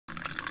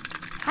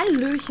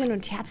Hallöchen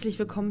und herzlich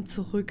willkommen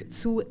zurück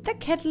zu The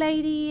Cat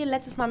Lady.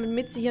 Letztes Mal mit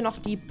Mitzi hier noch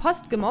die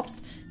Post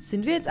gemobst.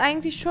 Sind wir jetzt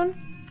eigentlich schon?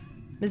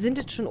 Wir sind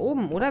jetzt schon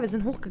oben, oder? Wir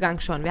sind hochgegangen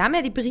schon. Wir haben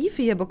ja die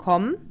Briefe hier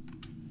bekommen.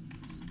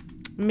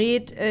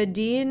 Mit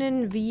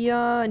denen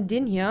wir...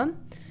 Den hier.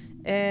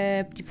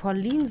 Die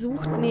Pauline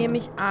sucht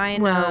nämlich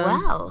eine...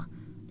 Well.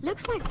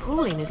 Looks like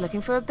Pauline is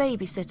looking for a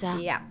babysitter.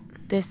 Ja.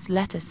 This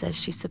letter says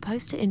she's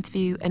supposed to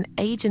interview an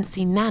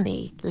agency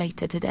nanny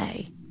later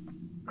today.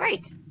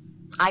 Great.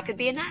 I could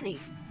be a nanny.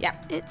 Ja.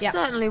 It's ja.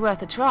 certainly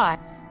worth a try.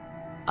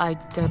 I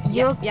don't...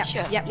 Ja, ja,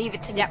 sure. ja. Leave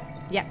it to me.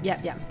 Ja.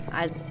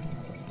 Also.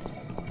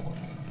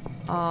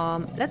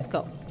 Let's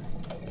go.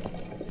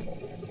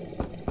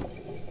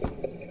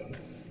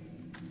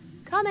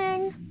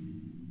 Coming.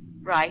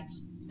 Right.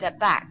 Step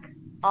back.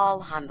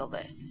 I'll handle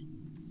this.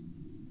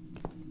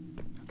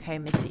 Okay,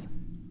 Mitzi.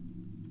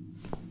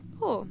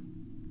 Oh,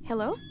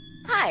 hello?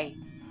 Hi.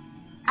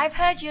 I've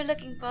heard you're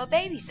looking for a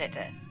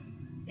babysitter.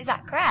 Is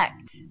that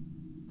correct?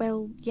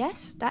 Well,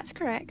 yes, that's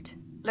correct.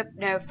 Look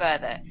no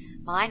further.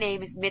 My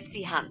name is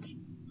Mitzi Hunt.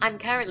 I'm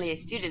currently a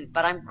student,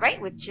 but I'm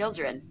great with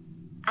children.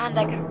 And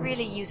I could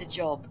really use a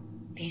job.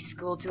 These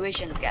school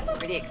tuitions get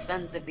pretty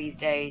expensive these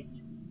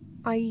days.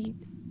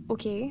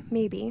 Okay,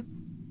 maybe.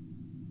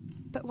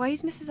 But why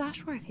is Mrs.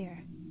 Ashworth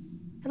here?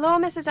 Hello,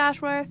 Mrs.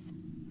 Ashworth.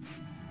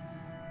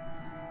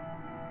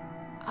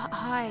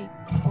 Hi,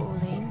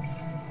 Pauline.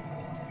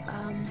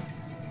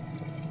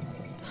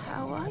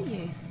 How are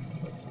you?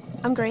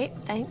 I'm great,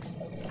 thanks.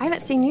 I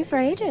haven't seen you for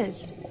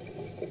ages.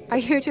 Are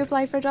you here to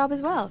apply for a job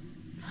as well?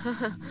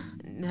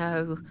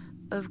 No,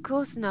 of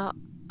course not.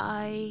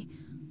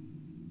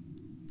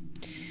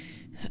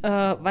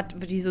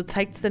 Wieso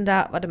zeigt's denn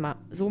da? Warte mal,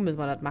 so müssen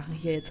wir das machen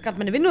hier. Jetzt gerade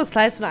meine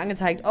Windows-Leiste noch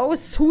angezeigt. Oh,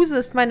 Susan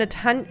ist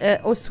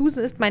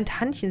Susan ist mein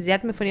Tantchen. Sie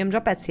hat mir von ihrem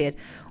Job erzählt.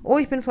 Oh,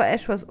 ich bin Frau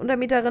Ashworth,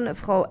 Untermieterin.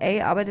 Frau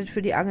A arbeitet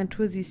für die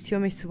Agentur. Sie ist hier,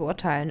 um mich zu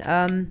beurteilen.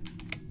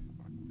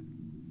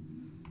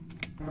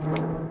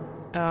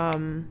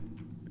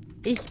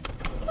 Ich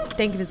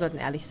denke, wir sollten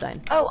ehrlich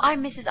sein. Oh,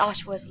 I'm Mrs.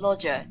 Ashworth's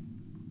lodger.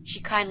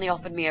 She kindly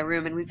offered me a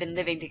room and we've been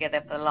living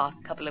together for the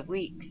last couple of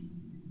weeks.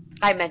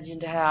 I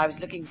mentioned to her I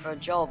was looking for a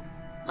job.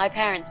 My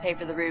parents pay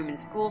for the room and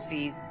school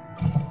fees,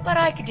 but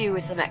I could do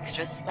with some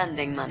extra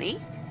spending money.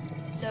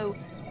 So,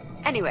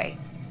 anyway,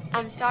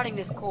 I'm starting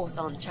this course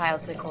on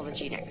child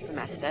psychology next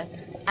semester,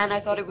 and I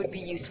thought it would be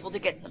useful to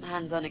get some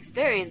hands-on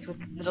experience with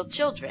little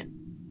children.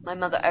 My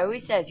mother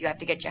always says you have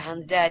to get your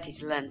hands dirty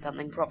to learn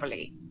something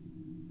properly.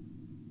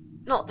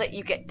 Not that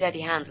you get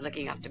dirty hands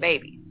looking after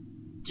babies.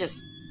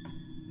 Just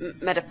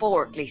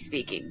metaphorically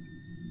speaking.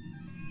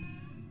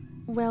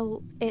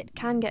 Well, it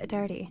can get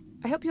dirty.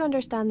 I hope you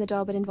understand the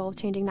job would involve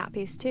changing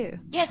nappies too.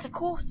 Yes, of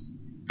course.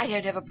 I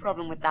don't have a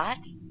problem with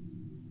that.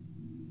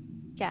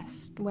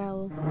 Yes,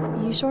 well,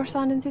 you sure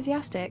sound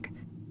enthusiastic.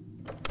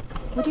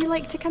 Would you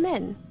like to come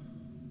in?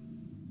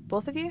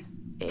 Both of you?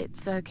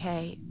 It's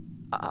okay.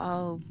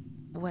 I'll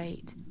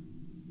wait.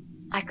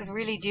 I could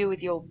really do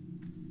with your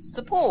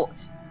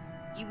support.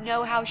 You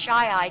know how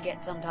shy I get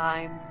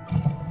sometimes.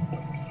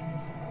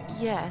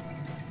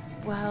 Yes.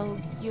 Well,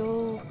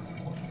 you'll...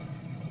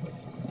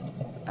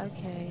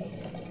 Okay.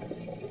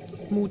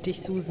 Mutig,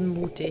 Susan,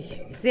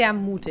 mutig. Sehr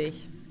mutig.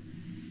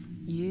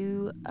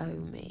 You owe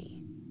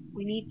me.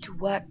 We need to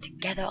work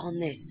together on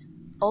this.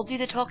 I'll do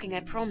the talking, I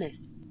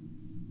promise.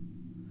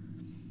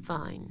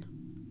 Fine.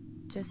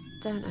 Just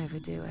don't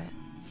overdo it.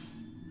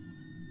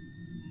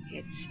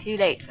 It's too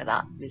late for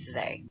that, Mrs.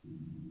 A.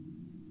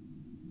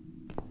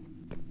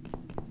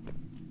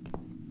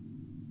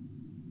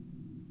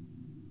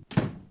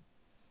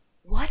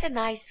 What a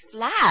nice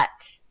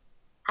flat!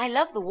 I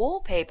love the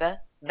wallpaper.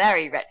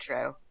 Very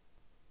retro.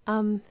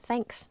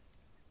 Thanks.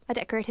 I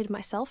decorated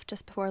myself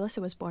just before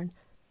Alyssa was born.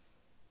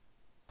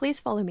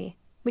 Please follow me.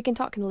 We can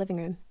talk in the living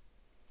room.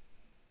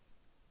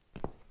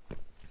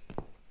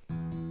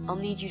 I'll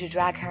need you to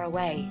drag her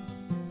away.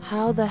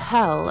 How the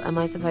hell am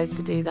I supposed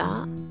to do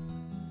that?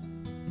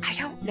 I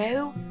don't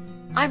know.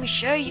 I'm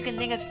sure you can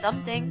think of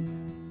something.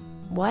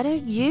 Why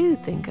don't you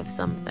think of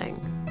something?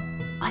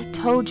 I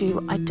told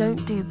you I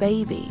don't do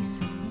babies.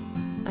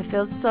 I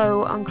feel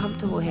so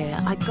uncomfortable here.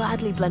 I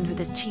gladly blend with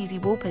this cheesy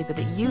wallpaper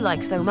that you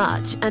like so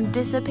much and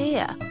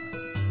disappear.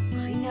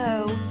 I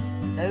know.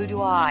 So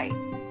do I.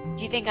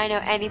 Do you think I know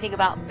anything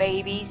about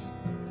babies?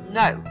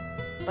 No.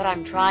 But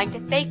I'm trying to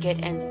fake it,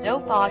 and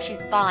so far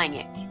she's buying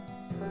it.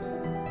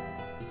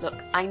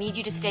 Look, I need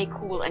you to stay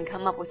cool and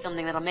come up with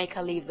something that'll make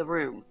her leave the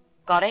room.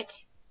 Got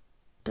it?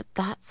 But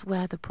that's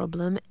where the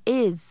problem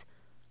is.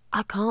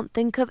 I can't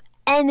think of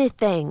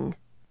anything.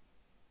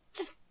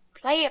 Just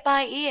play it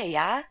by ear,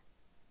 yeah?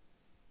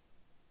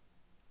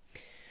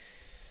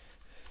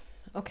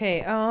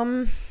 Okay,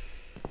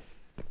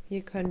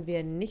 hier können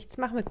wir nichts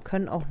machen. Wir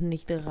können auch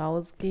nicht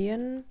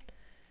rausgehen.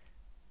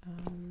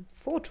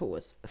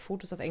 Fotos.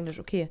 Fotos auf Englisch,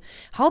 okay.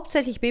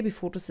 Hauptsächlich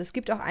Babyfotos. Es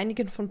gibt auch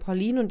einige von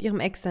Pauline und ihrem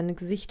Ex. Sein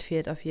Gesicht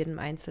fehlt auf jedem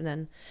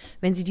einzelnen.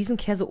 Wenn sie diesen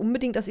Kerl so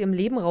unbedingt aus ihrem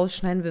Leben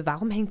rausschneiden will,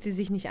 warum hängt sie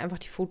sich nicht einfach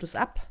die Fotos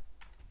ab?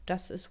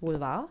 Das ist wohl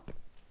wahr.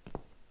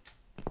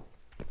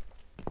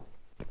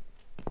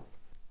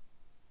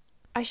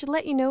 I should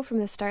let you know from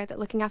the start that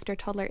looking after a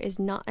toddler is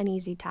not an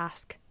easy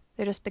task.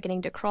 They're just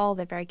beginning to crawl,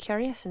 they're very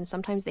curious, and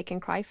sometimes they can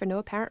cry for no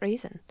apparent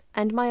reason.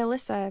 And my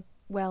Alyssa,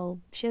 well,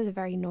 she is a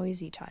very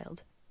noisy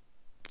child.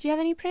 Did you have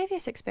any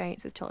previous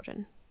experience with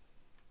children?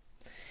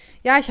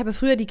 Ja, ich habe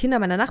früher die Kinder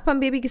meiner Nachbarn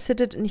Baby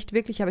gesittet. Nicht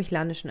wirklich, aber ich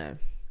lerne schnell.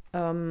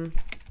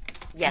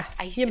 Yes,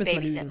 I used to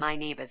babysit my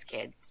neighbor's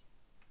kids.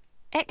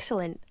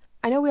 Excellent.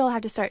 I know we all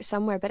have to start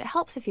somewhere, but it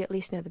helps if you at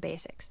least know the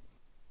basics.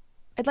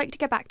 I'd like to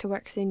get back to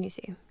work soon, you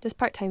see. Just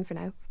part-time for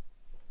now.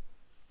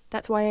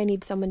 That's why I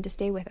need someone to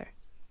stay with her.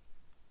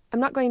 I'm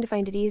not going to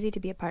find it easy to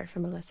be apart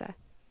from Alyssa,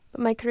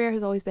 but my career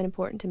has always been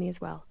important to me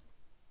as well.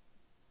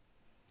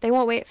 They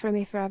won't wait for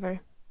me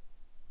forever.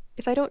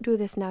 If I don't do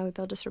this now,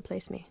 they'll just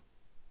replace me.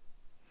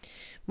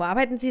 Wo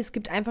arbeiten Sie? Es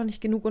gibt einfach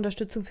nicht genug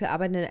Unterstützung für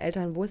arbeitende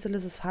Eltern. Wo ist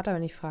Alysas Vater,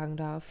 wenn ich fragen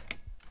darf?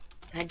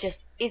 There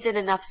just isn't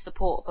enough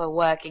support for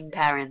working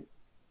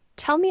parents.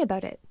 Tell me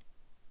about it.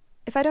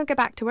 If I don't get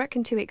back to work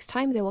in 2 weeks'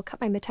 time, they will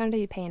cut my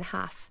maternity pay in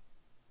half.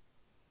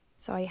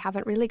 So I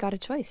haven't really got a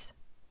choice.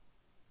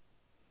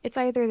 It's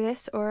either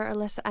this or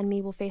Alyssa and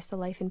me will face the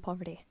life in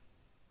poverty.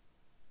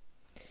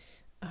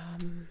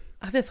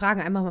 Wir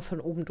fragen einmal mal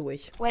von oben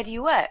durch. Where do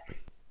you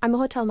work? I'm a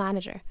hotel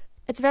manager.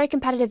 It's a very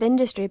competitive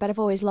industry, but I've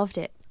always loved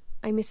it.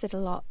 I miss it a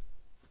lot.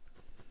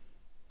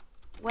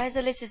 Where's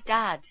Alyssa's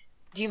dad?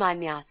 Do you mind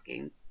me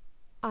asking?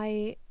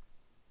 I'd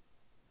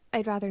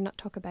rather not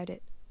talk about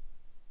it.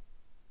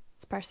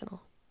 It's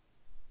personal.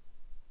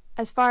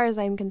 As far as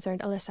I'm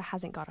concerned, Alyssa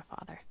hasn't got a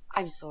father.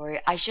 I'm sorry,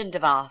 I shouldn't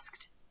have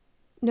asked.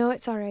 No,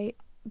 it's all right,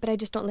 but I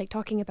just don't like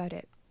talking about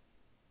it.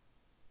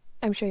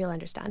 I'm sure you'll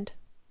understand.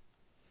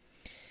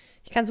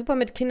 Ich kann super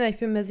mit Kindern. Ich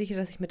bin mir sicher,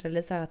 dass ich mit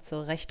Alyssa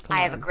zurechtkomme.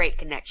 I have a great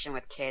connection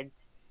with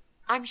kids.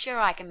 I'm sure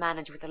I can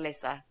manage with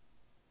Alyssa.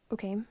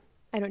 Okay,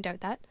 I don't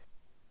doubt that.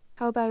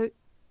 How about,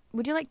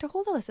 would you like to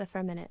hold Alyssa for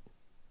a minute?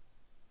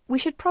 We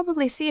should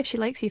probably see if she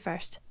likes you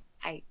first.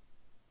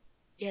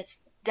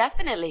 Yes,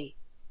 definitely.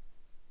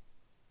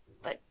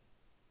 But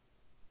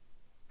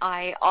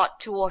I ought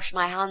to wash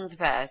my hands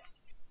first.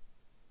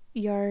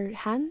 Your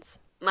hands?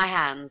 My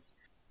hands.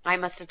 I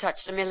must have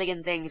touched a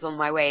million things on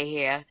my way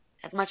here.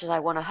 As much as I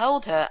want to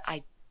hold her,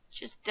 I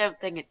just don't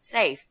think it's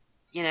safe,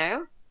 you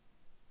know?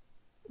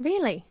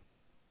 Really?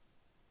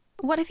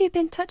 What have you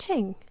been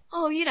touching?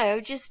 Oh,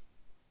 just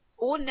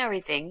ordinary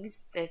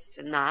things, this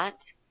and that.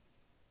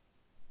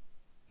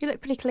 You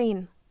look pretty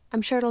clean.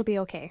 I'm sure it'll be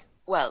okay.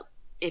 Well,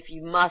 if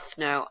you must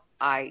know,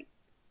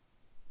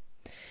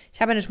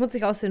 Ich habe einen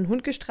schmutzig aussehenden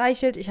Hund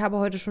gestreichelt. Ich habe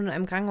heute schon in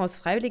einem Krankenhaus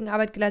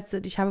Freiwilligenarbeit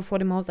geleistet. Ich habe vor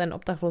dem Haus einen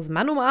obdachlosen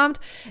Mann umarmt.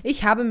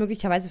 Ich habe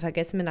möglicherweise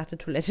vergessen, mir nach der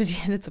Toilette die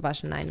Hände zu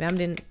waschen. Nein, wir haben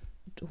den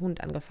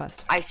Hund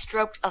angefasst. I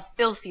stroked a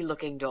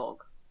filthy-looking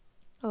dog.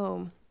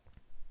 Oh.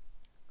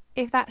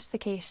 If that's the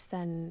case,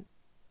 then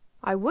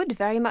I would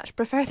very much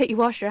prefer that you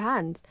wash your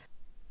hands.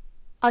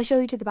 I'll show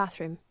you to the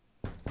bathroom.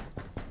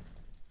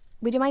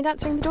 Would you mind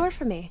answering the door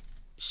for me?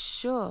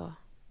 Sure,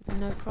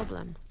 no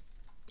problem.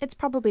 It's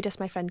probably just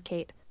my friend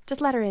Kate.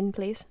 Just let her in,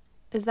 please.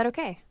 Is that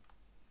okay?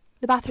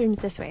 The bathroom's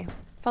this way.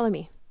 Follow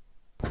me.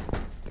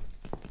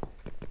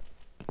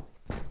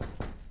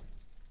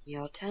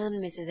 Your turn,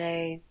 Mrs.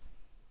 A.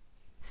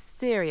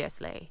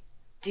 Seriously?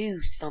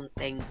 Do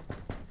something.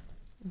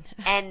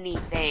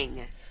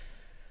 Anything.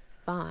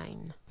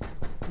 Fine.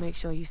 Make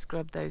sure you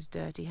scrub those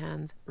dirty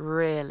hands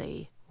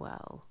really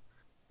well.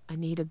 I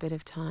need a bit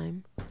of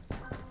time.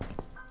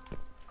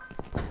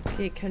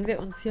 Okay, können wir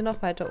uns hier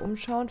noch weiter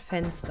umschauen?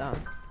 Fenster.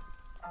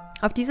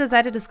 Auf dieser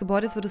Seite des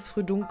Gebäudes wird es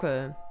früh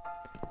dunkel.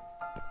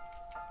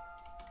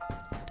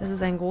 Das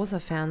ist ein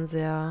großer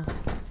Fernseher.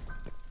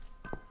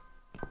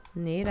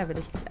 Nee, da will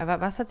ich nicht.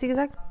 Aber was hat sie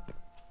gesagt?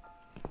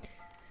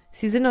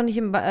 Sie sind noch nicht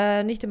im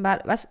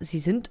Was? Sie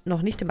sind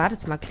noch nicht im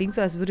Badezimmer. Klingt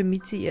so, als würde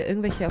Mizi ihr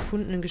irgendwelche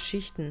erfundenen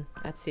Geschichten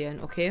erzählen.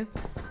 Okay.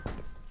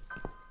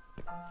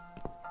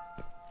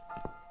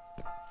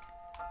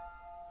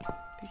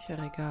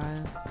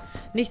 Bücherregal.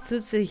 Nichts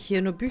zusätzlich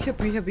hier. Nur Bücher,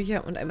 Bücher,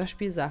 Bücher und einmal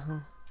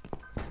Spielsachen.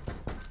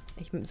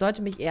 Ich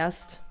sollte mich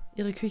erst...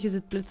 Ihre Küche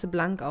sieht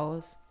blitzeblank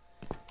aus.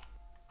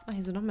 Ah,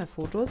 hier sind noch mehr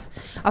Fotos.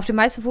 Auf den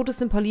meisten Fotos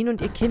sind Pauline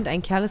und ihr Kind.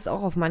 Ein Kerl ist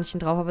auch auf manchen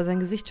drauf, aber sein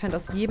Gesicht scheint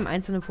aus jedem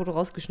einzelnen Foto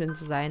rausgeschnitten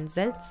zu sein.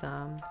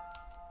 Seltsam.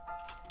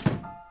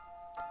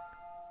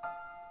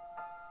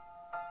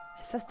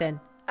 Was ist das denn?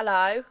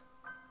 Hello.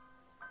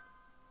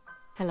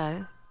 Hello.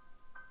 Are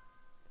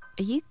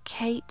you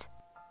Kate?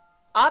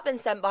 I've been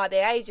sent by the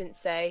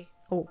agency.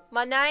 Oh.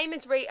 My name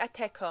is Rita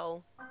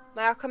TICKLE.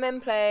 May I come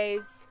in,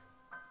 please?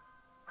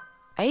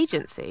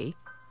 Agency?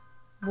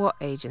 What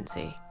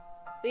agency?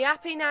 The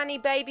Happy Nanny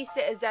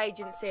Babysitters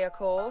Agency, of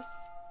course.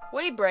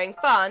 We bring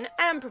fun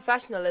and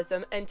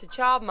professionalism into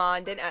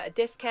childminding at a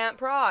discount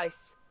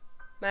price.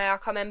 May I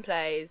come in,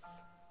 please?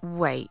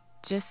 Wait,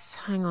 just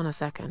hang on a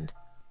second.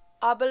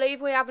 I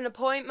believe we have an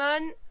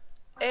appointment.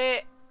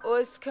 It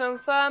was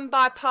confirmed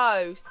by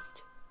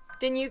post.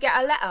 Didn't you get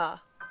a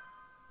letter?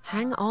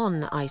 Hang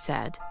on, I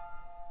said.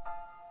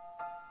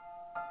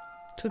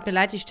 Tut mir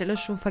leid, die Stelle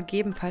ist schon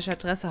vergeben. Falsche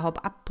Adresse,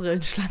 Haupt ab,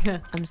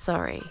 Brillenschlange. I'm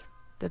sorry.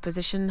 The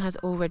position has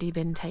already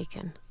been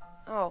taken.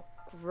 Oh,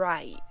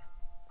 Great.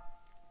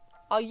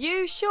 Are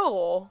you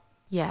sure?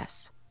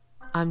 Yes,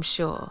 I'm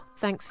sure.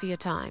 Thanks for your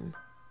time.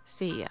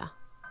 See ya.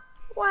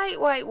 Wait.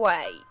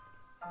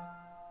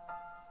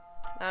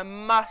 There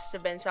must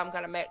have been some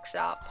kind of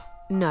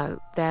mix-up.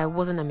 No, there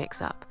wasn't a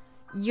mix-up.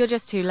 You're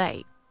just too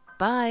late.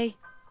 Bye.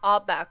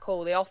 I'd better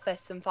call the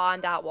office and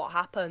find out what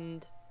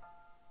happened.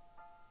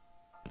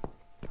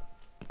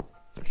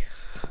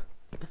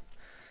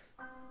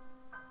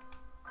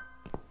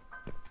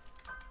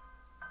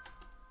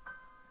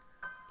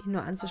 Ihn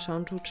nur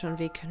anzuschauen tut schon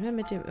weh. Können wir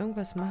mit dem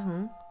irgendwas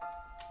machen?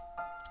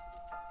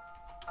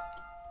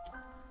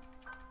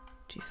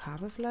 Die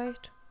Farbe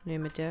vielleicht? Ne,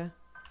 mit der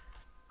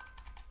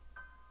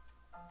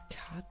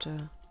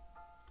Karte.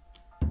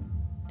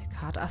 Eine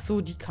Karte. Ach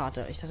so, die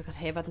Karte. Ich dachte gerade,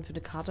 hey, was denn für eine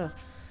Karte?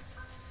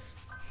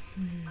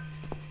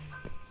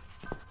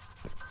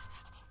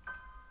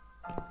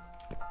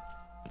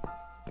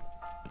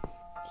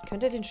 Ich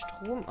könnte den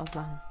Strom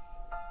ausmachen.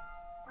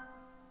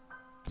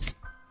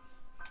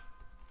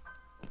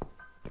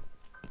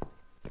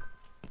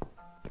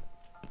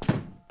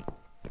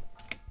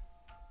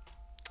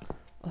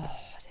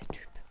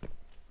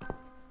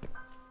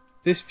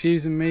 This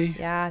fusing me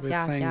Ja, with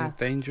ja, playing ja.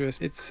 the dangerous.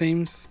 It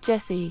seems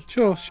Jessie,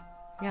 sure.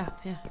 Ja.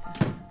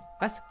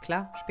 Was?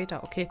 Klar,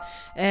 später, okay.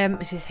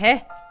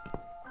 Hä?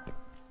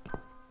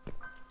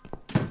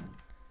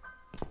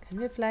 Können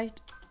wir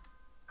vielleicht...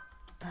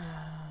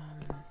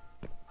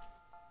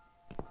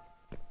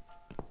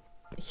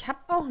 Ich hab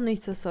auch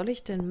nichts. Was soll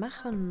ich denn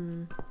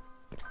machen?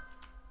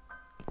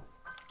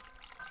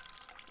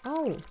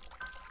 Oh.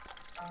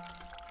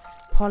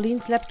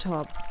 Paulines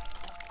Laptop.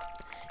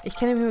 Ich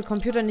kenne mich mit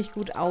Computern nicht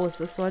gut aus.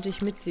 Das sollte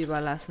ich mit sie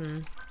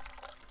überlassen.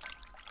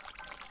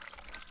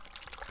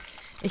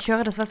 Ich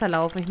höre das Wasser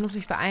laufen. Ich muss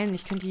mich beeilen.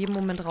 Ich könnte jeden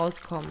Moment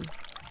rauskommen.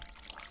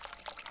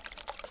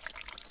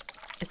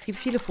 Es gibt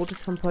viele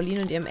Fotos von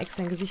Pauline und ihrem Ex.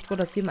 Sein Gesicht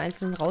wurde aus jedem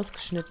Einzelnen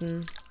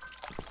rausgeschnitten.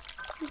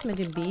 Was ist mit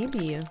dem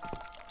Baby?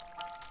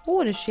 Oh,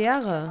 eine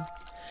Schere.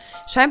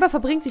 Scheinbar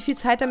verbringt sie viel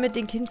Zeit damit,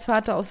 den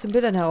Kindsvater aus den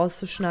Bildern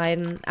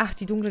herauszuschneiden. Ach,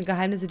 die dunklen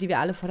Geheimnisse, die wir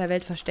alle vor der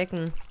Welt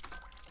verstecken.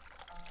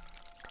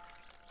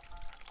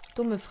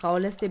 Dumme Frau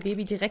lässt ihr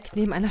Baby direkt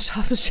neben einer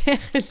scharfen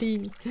Schere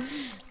liegen.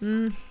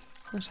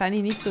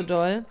 Wahrscheinlich nicht so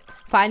doll.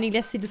 Vor allen Dingen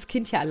lässt sie das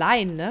Kind hier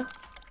allein, ne?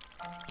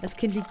 Das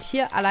Kind liegt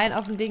hier allein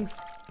auf dem Dings.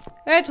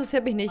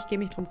 Interessiert mich nicht. Ich gehe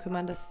mich drum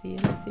kümmern, dass sie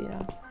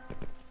da.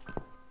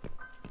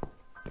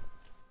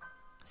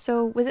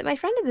 So, was it my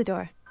friend at the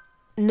door?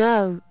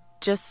 no,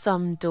 just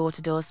some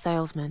door-to-door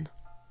salesman.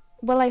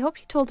 Well, I hope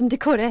you told him to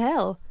go to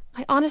hell.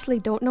 I honestly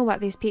don't know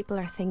what these people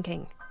are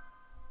thinking.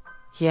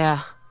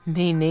 Yeah,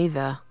 me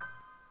neither.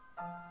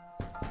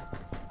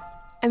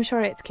 I'm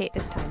sure it's Kate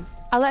this time.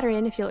 I'll let her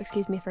in if you'll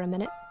excuse me for a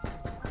minute.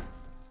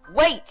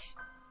 Wait!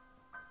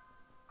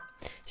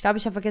 Ich glaube,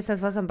 ich habe vergessen,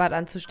 das Wasser im Bad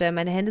anzustellen.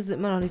 Meine Hände sind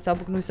immer noch nicht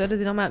sauber genug. Ich sollte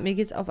sie nochmal... Mir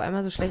geht's auf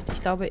einmal so schlecht.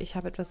 Ich glaube, ich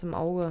habe etwas im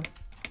Auge.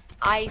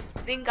 I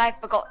think I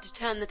forgot to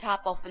turn the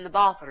tap off in the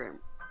bathroom.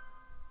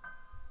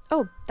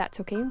 Oh, that's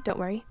okay. Don't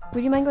worry.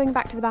 Would you mind going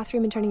back to the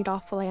bathroom and turning it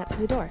off while I answer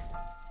the door?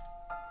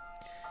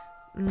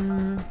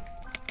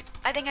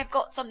 I think I've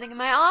got something in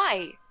my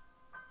eye.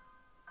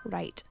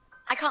 Right.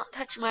 I can't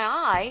touch my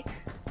eye.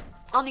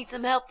 I'll need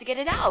some help to get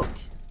it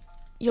out.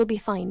 You'll be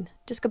fine.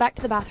 Just go back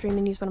to the bathroom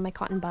and use one of my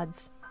cotton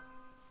buds.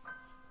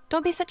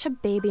 Don't be such a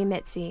baby,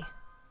 Mitzi.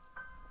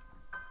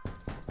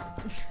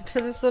 Das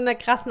ist so eine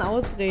krassen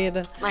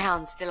Ausrede. My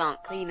hands still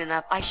aren't clean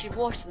enough. I should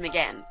wash them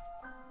again.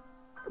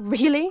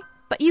 Really?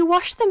 But you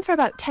washed them for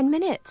about 10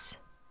 minutes.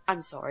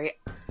 I'm sorry.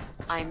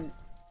 I'm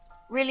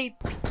really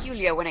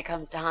peculiar when it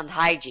comes to hand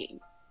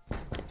hygiene.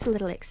 It's a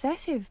little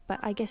excessive, but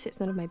I guess it's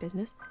none of my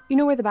business. You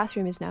know where the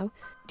bathroom is now.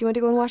 Do you want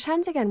to go and wash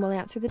hands again while I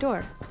answer the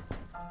door?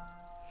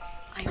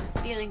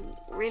 I'm feeling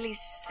really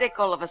sick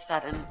all of a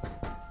sudden.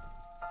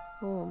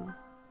 Oh.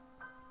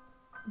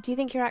 Do you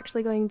think you're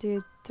actually going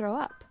to throw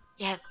up?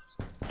 Yes,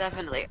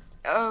 definitely.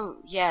 Oh,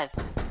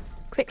 yes.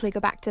 Quickly go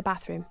back to the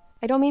bathroom.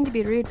 I don't mean to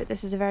be rude, but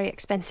this is a very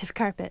expensive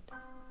carpet.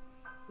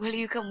 Will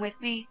you come with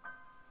me?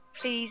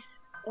 Please?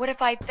 What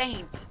if I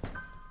faint?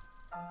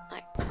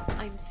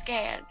 I'm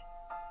scared.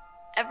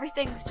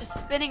 Everything's just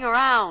spinning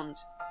around.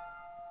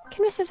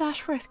 Can Mrs.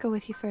 Ashworth go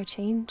with you for a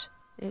change?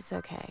 It's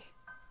okay.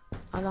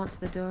 I'll answer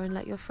the door and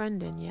let your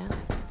friend in, yeah?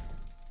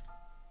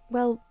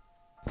 Well...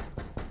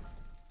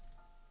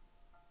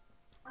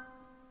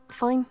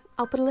 Fine.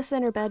 I'll put Alyssa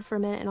in her bed for a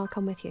minute and I'll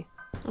come with you.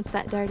 It's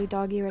that dirty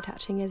dog you were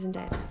touching, isn't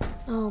it?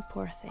 Oh,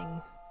 poor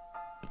thing.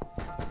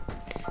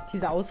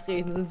 Diese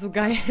Ausreden sind so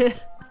geil.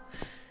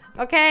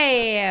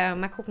 Okay,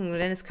 mal gucken.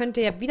 Denn es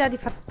könnte ja wieder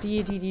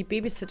die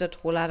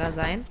Babysitter-Troller da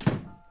sein.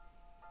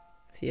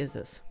 Hier ist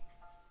es.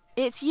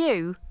 It's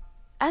you?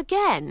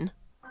 Again?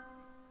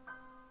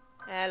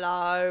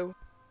 Hello.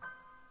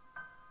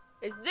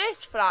 Is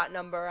this flat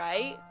number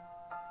 8?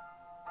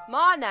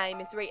 My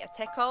name is Rita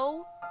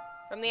TICKLE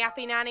from the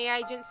Happy Nanny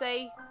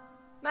Agency.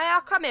 May I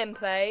come in,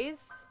 please?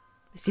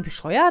 Ist die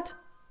bescheuert?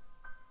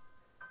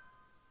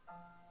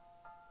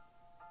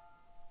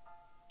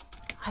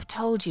 I've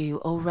told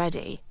you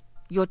already.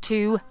 You're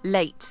too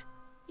late.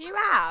 You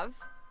have?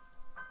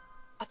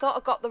 I thought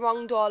I got the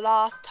wrong door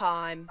last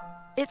time.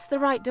 It's the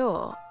right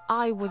door.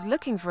 I was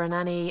looking for a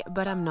nanny,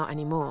 but I'm not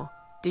anymore.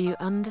 Do you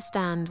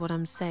understand what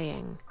I'm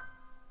saying?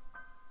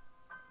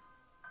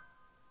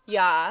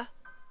 Yeah.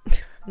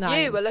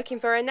 Nein. You were looking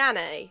for a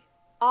nanny?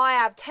 I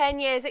have 10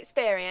 years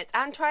experience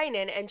and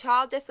training in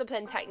child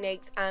discipline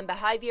techniques and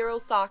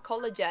behavioural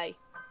psychology.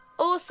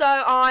 Also,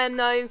 I am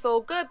known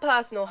for good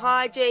personal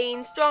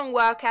hygiene, strong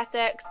work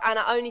ethics, and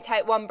I only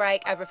take one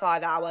break every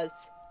 5 hours.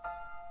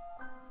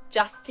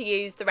 Just to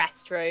use the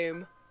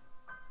restroom.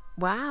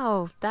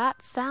 Wow,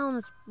 that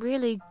sounds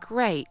really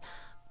great,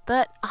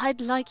 but I'd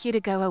like you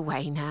to go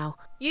away now.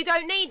 You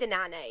don't need a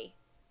nanny.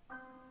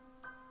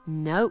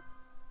 Nope.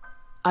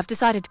 I've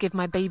decided to give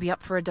my baby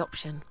up for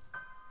adoption.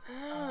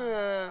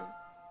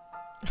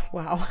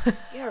 Wow.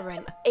 You're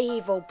an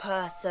evil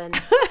person.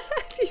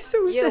 Die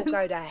Susan. You'll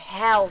go to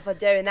hell for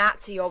doing that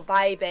to your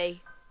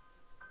baby.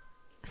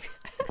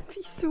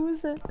 Die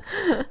Susan.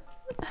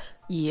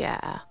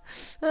 Yeah.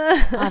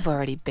 I've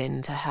already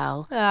been to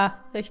hell. Ja,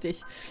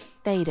 richtig.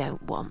 They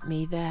don't want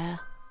me there.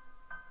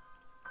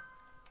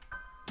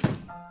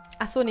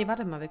 Ach so, nee,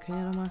 warte mal, wir können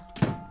ja nochmal...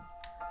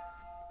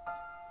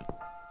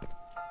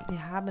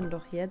 Wir haben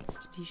doch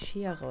jetzt die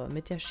Schere.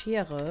 Mit der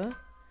Schere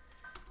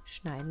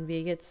schneiden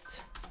wir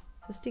jetzt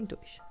das Ding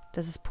durch.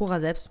 Das ist purer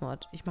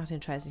Selbstmord. Ich mache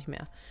den Scheiß nicht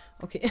mehr.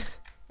 Okay.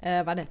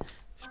 Warte.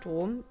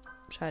 Strom.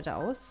 Schalte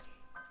aus.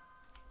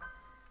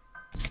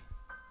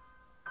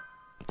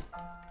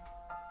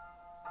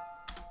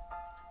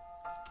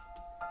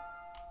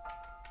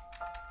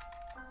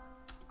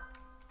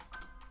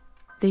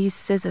 These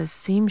scissors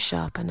seem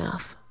sharp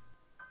enough.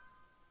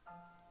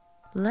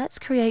 Let's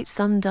create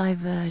some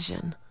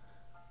diversion.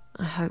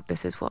 I hope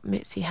this is what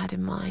Mitzi had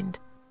in mind.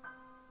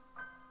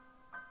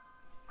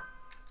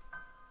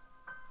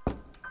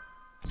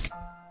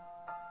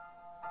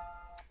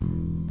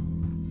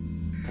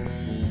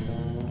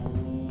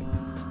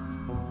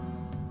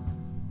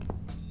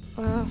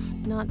 Oh,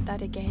 not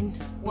that again.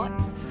 What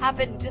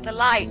happened to the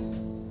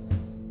lights?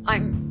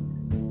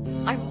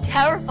 I'm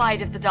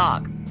terrified of the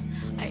dark.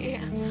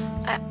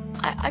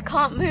 I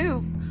can't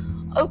move.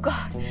 Oh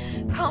God,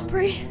 can't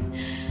breathe.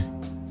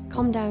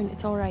 Calm down,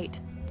 it's all right.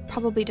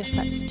 Probably just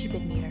that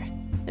stupid mirror.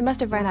 It must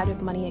have run out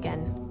of money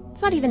again.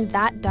 It's not even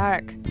that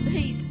dark.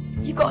 Please,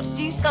 you got to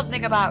do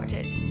something about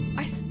it.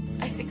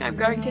 I think I'm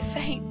going to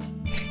faint.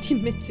 Die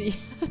Mitzi.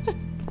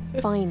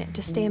 Fine,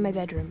 just stay in my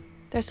bedroom.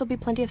 There'll still be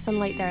plenty of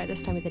sunlight there at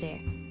this time of the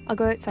day. I'll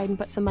go outside and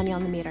put some money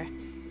on the mirror.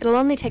 It'll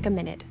only take a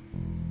minute.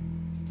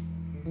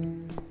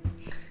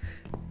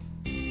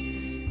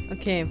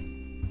 Okay.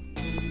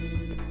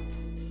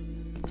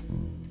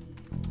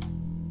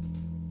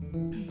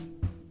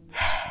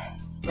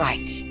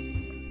 Right.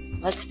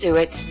 Let's do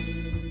it.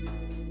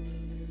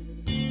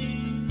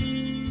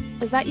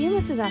 Is that you,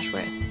 Mrs.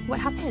 Ashworth? What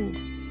happened?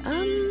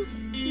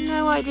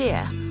 No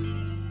idea.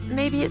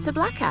 Maybe it's a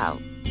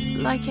blackout,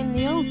 like in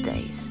the old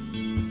days.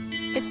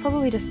 It's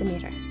probably just the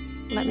meter.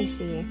 Let me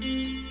see.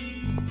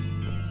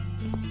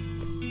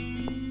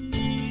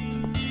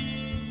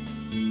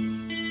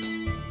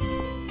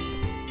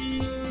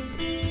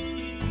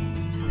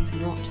 So it's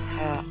not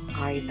her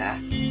either.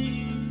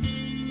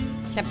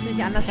 Ich hab's nicht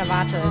anders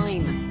erwartet.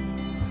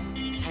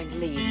 It's time to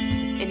leave.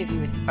 This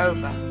interview is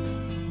over.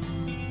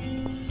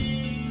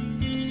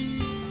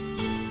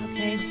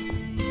 Okay.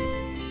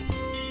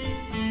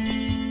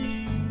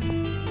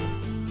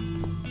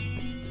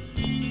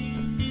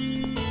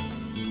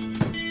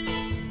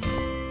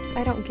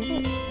 I don't get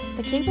it.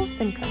 The cable's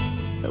been cut.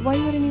 But why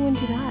would anyone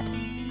do that?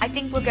 I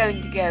think we're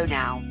going to go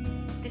now.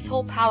 This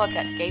whole power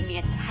cut gave me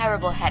a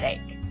terrible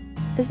headache.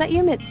 Is that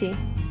you, Mitzi?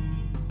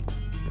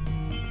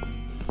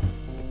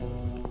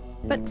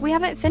 But we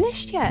haven't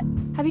finished yet.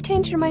 Have you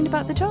changed your mind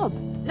about the job?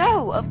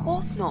 No, of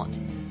course not.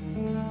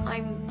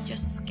 I'm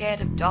just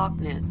scared of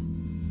darkness.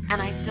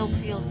 And I still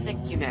feel sick,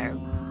 you know.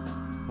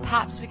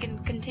 Perhaps we can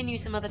continue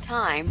some other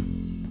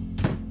time.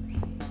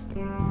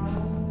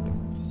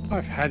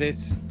 I've had it.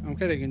 I'm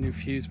getting a new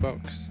fuse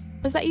box.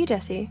 Was that you,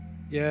 Jessie?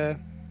 Yeah.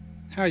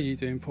 How are you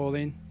doing,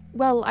 Pauline?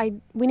 Well,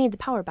 we need the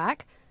power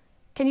back.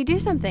 Can you do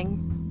something?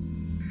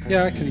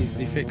 Yeah, I can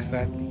easily fix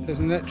that. There's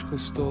an electrical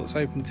store that's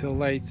open till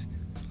late.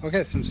 I'll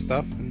get some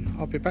stuff and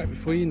I'll be back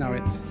before you know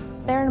it.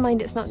 Bear in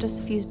mind it's not just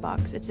the fuse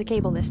box, it's the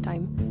cable this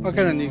time. I'll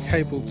get a new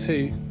cable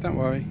too, don't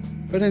worry.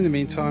 But in the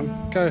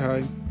meantime, go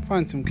home,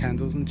 find some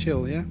candles and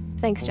chill, yeah?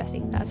 Thanks,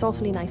 Jessie. That's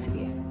awfully nice of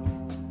you.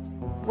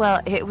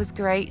 Well, it was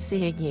great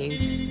seeing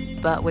you,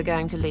 but we're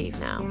going to leave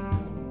now.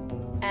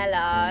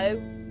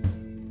 Hello.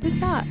 Who's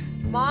that?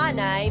 My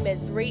name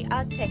is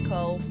Rita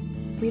Tickle.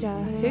 Rita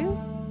who?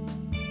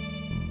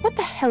 What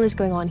the hell is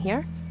going on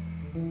here?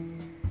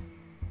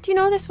 Do you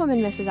know this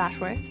woman, Mrs.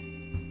 Ashworth?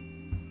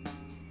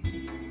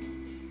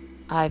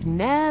 I've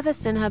never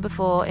seen her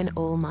before in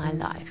all my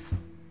life.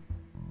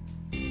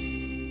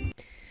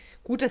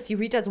 Gut, dass die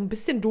Rita so ein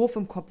bisschen doof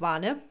im Kopf war,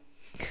 ne?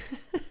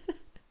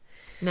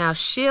 Now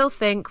she'll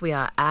think we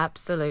are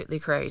absolutely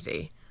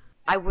crazy.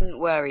 I wouldn't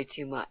worry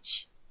too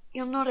much.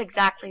 You're not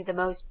exactly the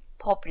most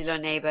popular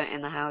neighbor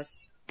in the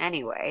house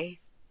anyway.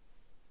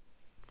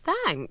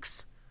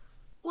 Thanks.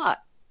 What?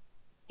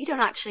 You don't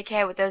actually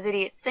care what those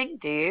idiots think,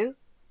 do you?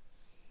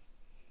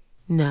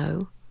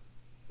 No,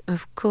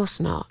 of course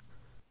not.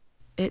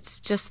 It's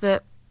just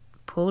that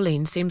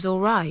Pauline seems all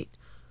right.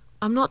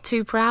 I'm not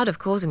too proud of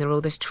causing her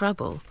all this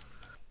trouble.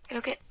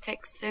 It'll get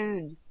fixed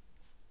soon.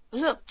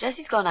 Look,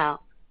 Jesse's gone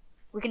out.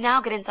 We can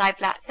now get inside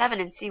flat 7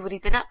 and see what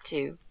he's been up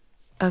to.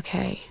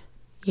 Okay,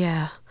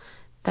 yeah,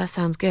 that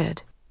sounds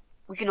good.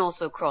 We can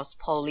also cross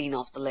Pauline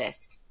off the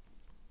list.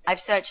 I've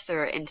searched through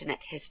her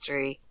internet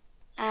history,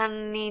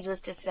 and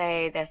needless to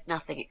say, there's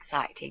nothing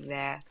exciting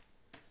there.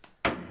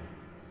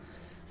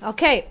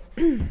 Okay.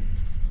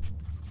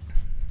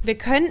 Wir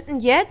könnten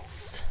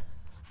jetzt...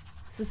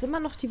 Es ist immer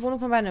noch die Wohnung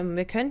von beiden.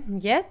 Wir könnten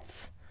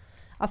jetzt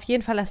auf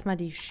jeden Fall erstmal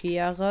die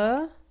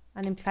Schere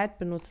an dem Kleid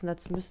benutzen.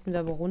 Dazu müssten wir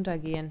aber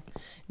runtergehen.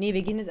 Nee,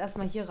 wir gehen jetzt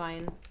erstmal hier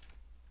rein.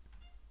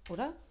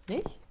 Oder?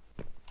 Nicht?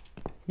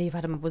 Nee,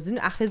 warte mal, wo sind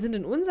wir? Ach, wir sind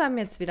in unserem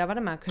jetzt wieder.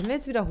 Warte mal, können wir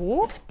jetzt wieder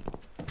hoch?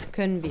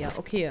 Können wir,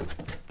 okay.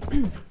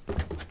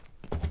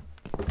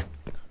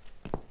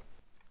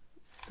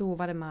 So,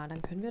 warte mal,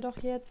 dann können wir doch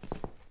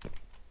jetzt...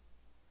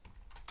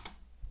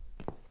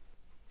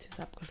 Tür ist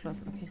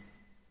abgeschlossen,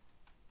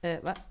 okay.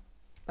 Was?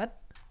 Was?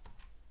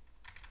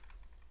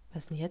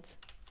 Was denn jetzt?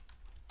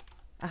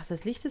 Ach,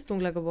 das Licht ist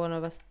dunkler geworden,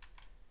 oder was?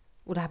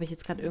 Oder habe ich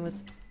jetzt gerade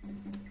irgendwas...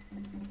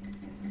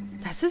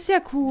 Das ist ja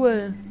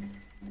cool.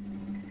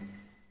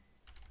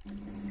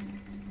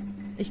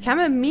 Ich kann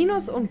mit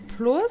Minus und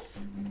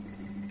Plus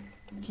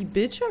die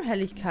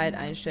Bildschirmhelligkeit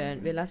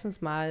einstellen. Wir lassen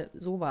es mal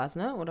so, war's,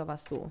 ne? Oder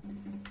was so?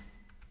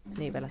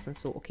 Ne, wir lassen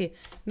es so. Okay.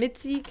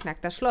 Mitzi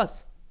knackt das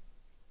Schloss.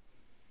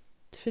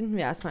 Finden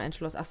wir erstmal ein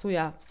Schloss. Ach so,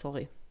 ja.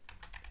 Sorry.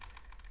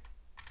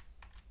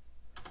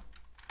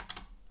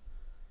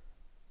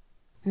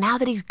 Now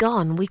that he's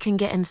gone, we can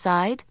get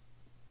inside.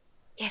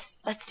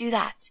 Yes, let's do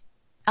that.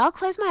 I'll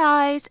close my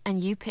eyes and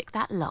you pick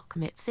that lock,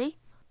 Mitzi.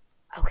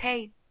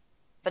 Okay,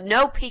 but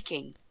no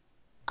peeking.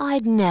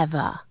 I'd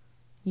never.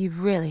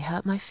 You've really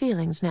hurt my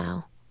feelings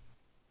now.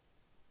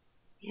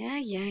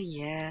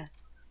 Yeah.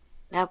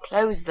 Now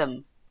close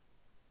them.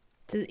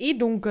 Es ist eh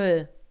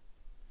dunkel.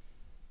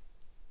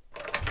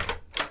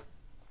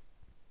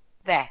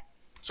 There,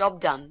 job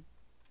done.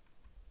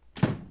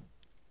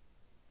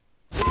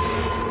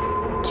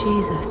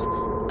 Jesus,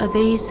 are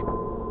these...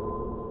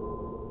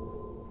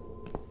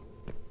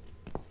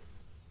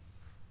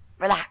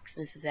 Relax,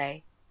 Mrs.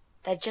 A.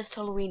 They're just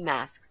Halloween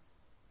masks.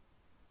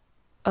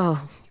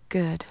 Oh,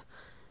 good.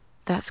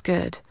 That's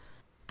good.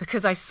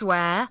 Because I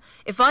swear,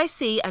 if I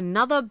see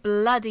another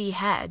bloody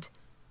head...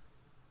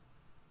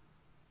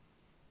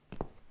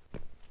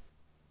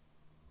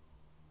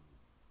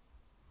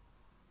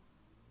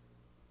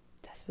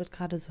 Das wird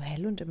gerade so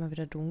hell und immer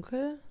wieder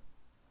dunkel.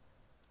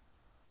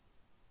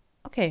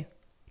 Okay.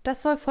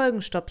 Das soll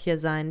Folgenstopp hier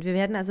sein. Wir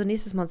werden also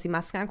nächstes Mal uns die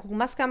Maske angucken.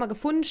 Maske haben wir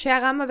gefunden,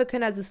 Schere haben wir. Wir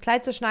können also das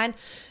Kleid zerschneiden.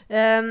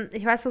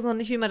 Ich weiß bloß noch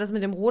nicht, wie wir das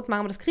mit dem Rot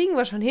machen, aber das kriegen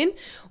wir schon hin.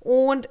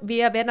 Und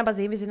wir werden aber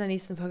sehen, wie es in der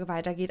nächsten Folge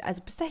weitergeht.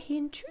 Also bis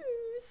dahin,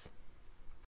 tschüss.